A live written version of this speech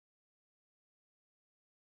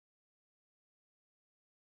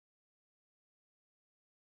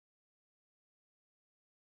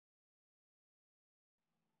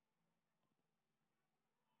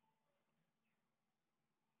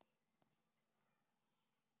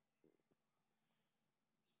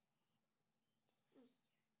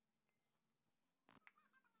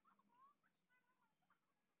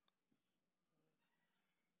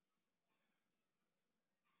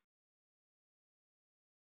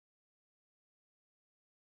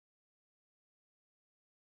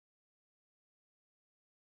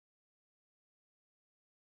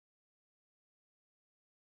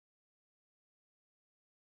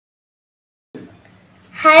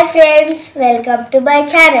Hi friends, welcome to my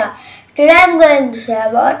channel. Today I am going to say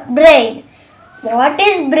about brain. What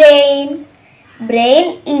is brain?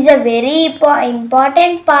 Brain is a very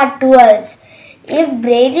important part to us. If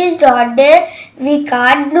brain is not there, we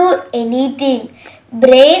can't do anything.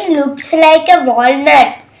 Brain looks like a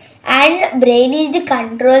walnut and brain is the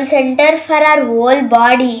control center for our whole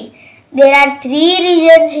body. There are three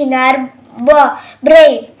regions in our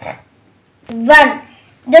brain. 1.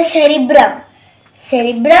 The cerebrum.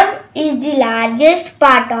 Cerebrum is the largest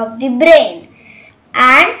part of the brain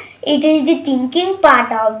and it is the thinking part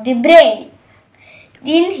of the brain.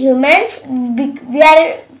 In humans, we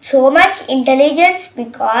are so much intelligence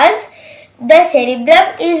because the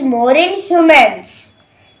cerebrum is more in humans.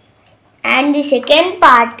 And the second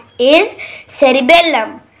part is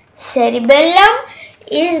cerebellum. Cerebellum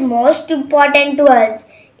is most important to us.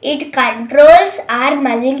 It controls our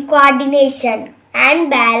muscle coordination and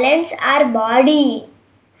balance our body.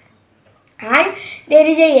 And there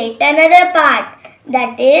is yet another part,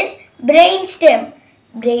 that is brainstem.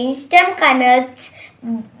 Brainstem connects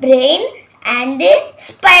brain and the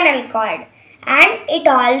spinal cord, and it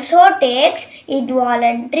also takes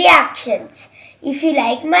involuntary actions. If you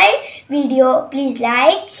like my video, please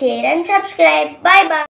like, share and subscribe. Bye bye.